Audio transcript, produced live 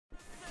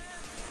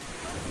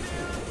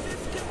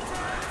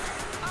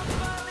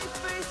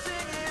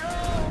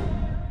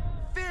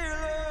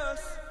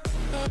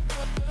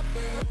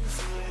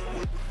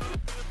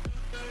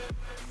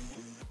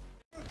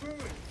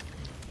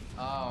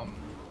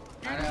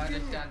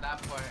understand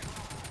that part.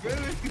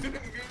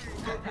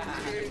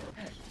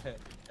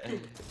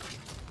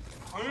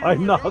 I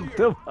knocked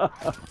him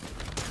out.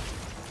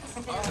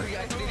 Oh,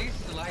 yeah, did he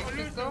slide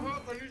it though?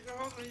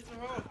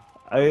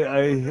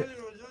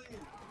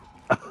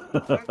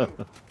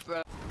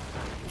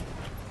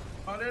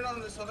 On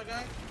this other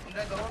guy.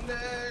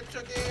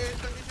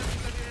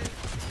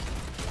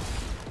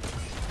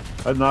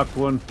 I knocked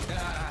one.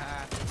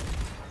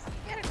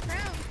 Get a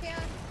crown, yeah.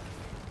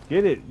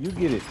 Get it. You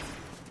get it.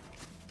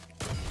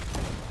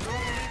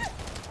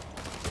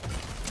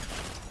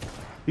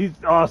 He's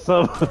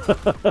awesome.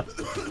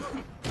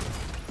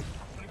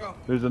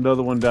 There's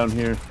another one down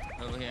here.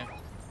 Over here.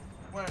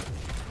 Where?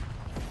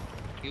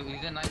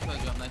 He's a nice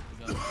jump, nice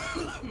jump.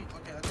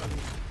 Okay, that's on me.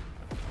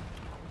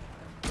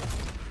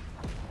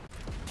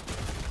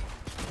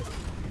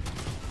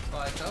 Oh,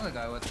 I saw the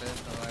guy with this,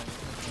 so I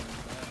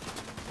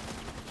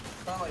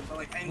But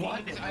like, I need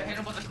what? it, I hit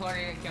him with the car,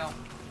 he didn't count.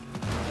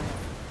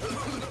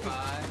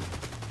 Five.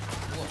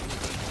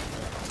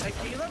 Hey,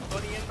 can you let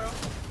Buddy in, bro?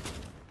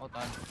 Hold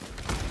on.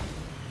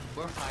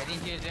 We're fighting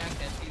here, Jack.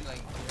 Can't see,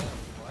 like,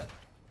 what?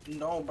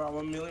 No, bro, I'm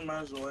a million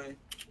miles away.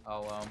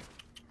 Oh,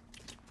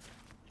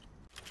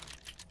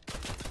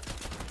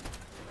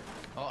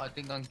 oh, I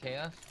think on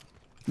chaos.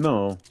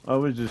 No, I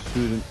was just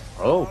shooting.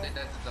 Oh,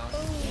 That's done.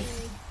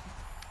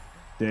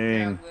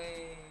 dang.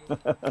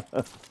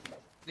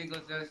 Think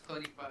was just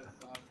 25.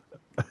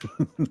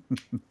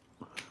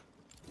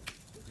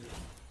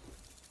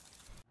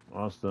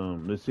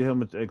 Awesome. Let's see how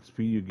much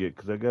XP you get,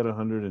 because I got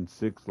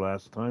 106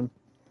 last time.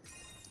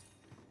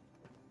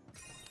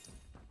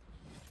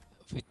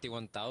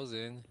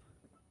 51,000.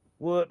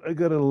 What? I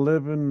got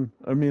 11.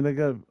 I mean, I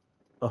got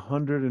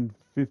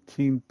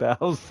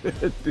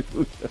 115,000, dude.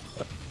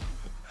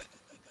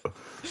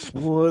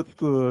 What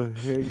the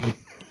heck?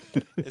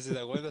 Is it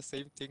that one the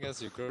same thing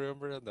as you could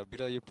remember on the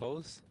video you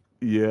post?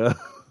 Yeah.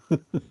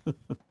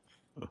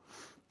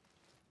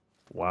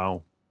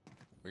 Wow.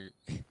 Because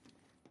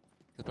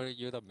probably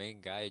you're the main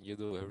guy and you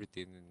do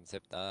everything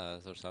except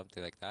us or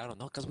something like that. I don't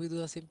know, because we do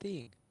the same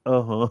thing.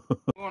 Uh-huh.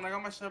 Go on, I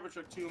got my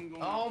Cybertruck too. I'm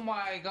going. Oh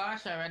my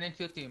gosh, I ran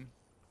into a team.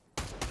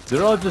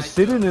 They're all just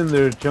sitting in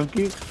there,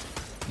 Chunky.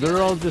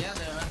 They're all just... Yeah,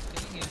 they're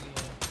sitting in here.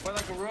 What,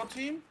 like a real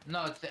team?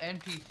 No, it's the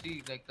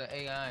NPC, like the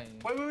AI.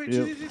 Wait,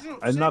 Yep.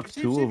 I knocked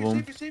two of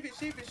them. Save it.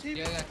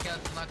 Yeah,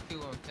 can't knock two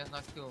of them. Can't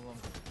knock two of them.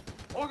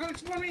 Oh, God,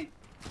 explode me!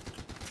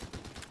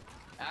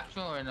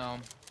 Actual or no?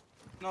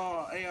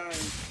 No, AI.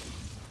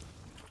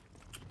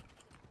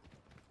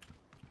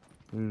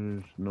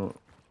 There's no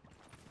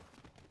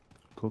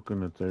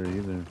coconut there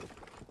either.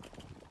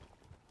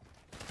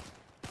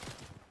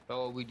 But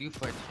what we do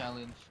for a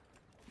challenge.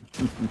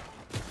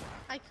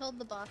 I killed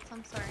the bots,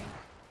 I'm sorry.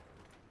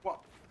 What?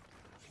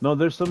 No,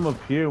 there's some up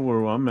here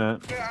where I'm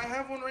at. Yeah, I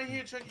have one right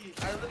here, Chucky.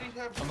 I literally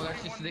have. Oh my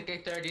gosh, this is the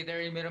K30. They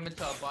already made him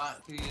into a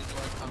bot. He is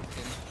one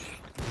pumpkin.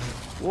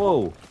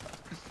 Whoa.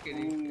 Just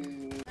kidding.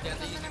 Ooh. Yeah,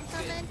 they I'm use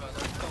coming. it, bro.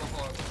 That's so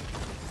horrible.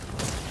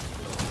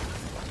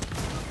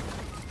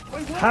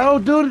 Wait, what? How,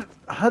 dude?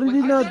 How did he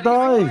I not got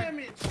die?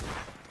 damage.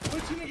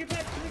 Wait, can you get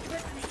back to me?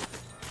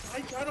 I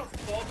got a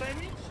fall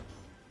damage?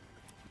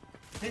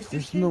 Is this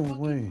There's game no fucking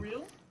way.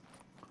 real?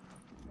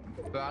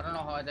 Bro, I don't know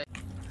how I died.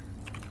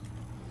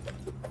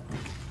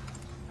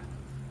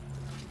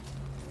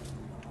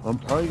 I'm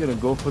probably gonna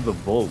go for the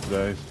bolt,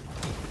 guys.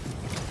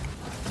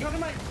 Go to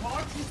my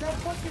box? Is that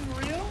fucking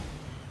real?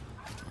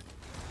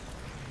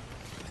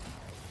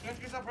 You have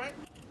to get up, right?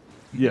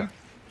 Yeah.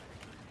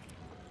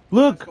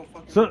 Look,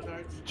 so,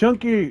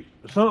 Chunky,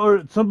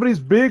 somebody's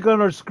big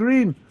on our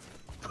screen.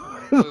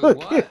 Look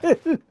what?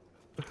 at it.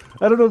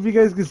 I don't know if you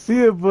guys can see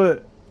it,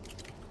 but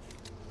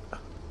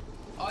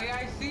Oh yeah,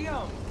 I see him.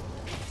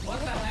 What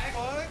the heck?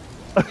 What?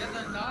 Yeah,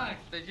 they're not.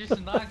 They're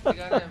just not. They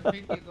got them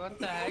freaking. What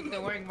the heck?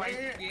 They're wearing my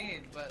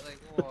skin, but like,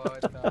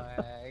 what the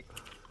heck?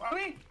 On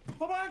me!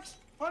 Full box!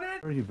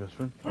 100! where are you, best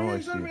friend? Oh, Right I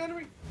here, see under me, you. under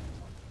me!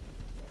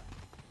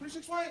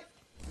 26 white!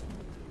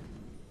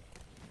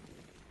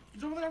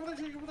 He's over there,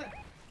 Jake, over there!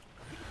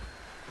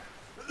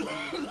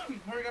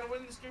 Hurry, gotta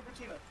win this game for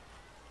Tina.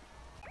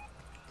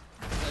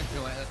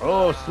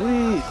 Oh,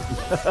 sweet.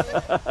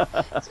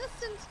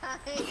 Just in time.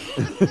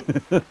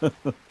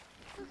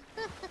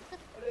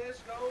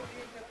 Let's go,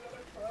 you can have a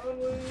crown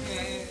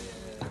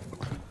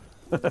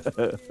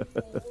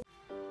win.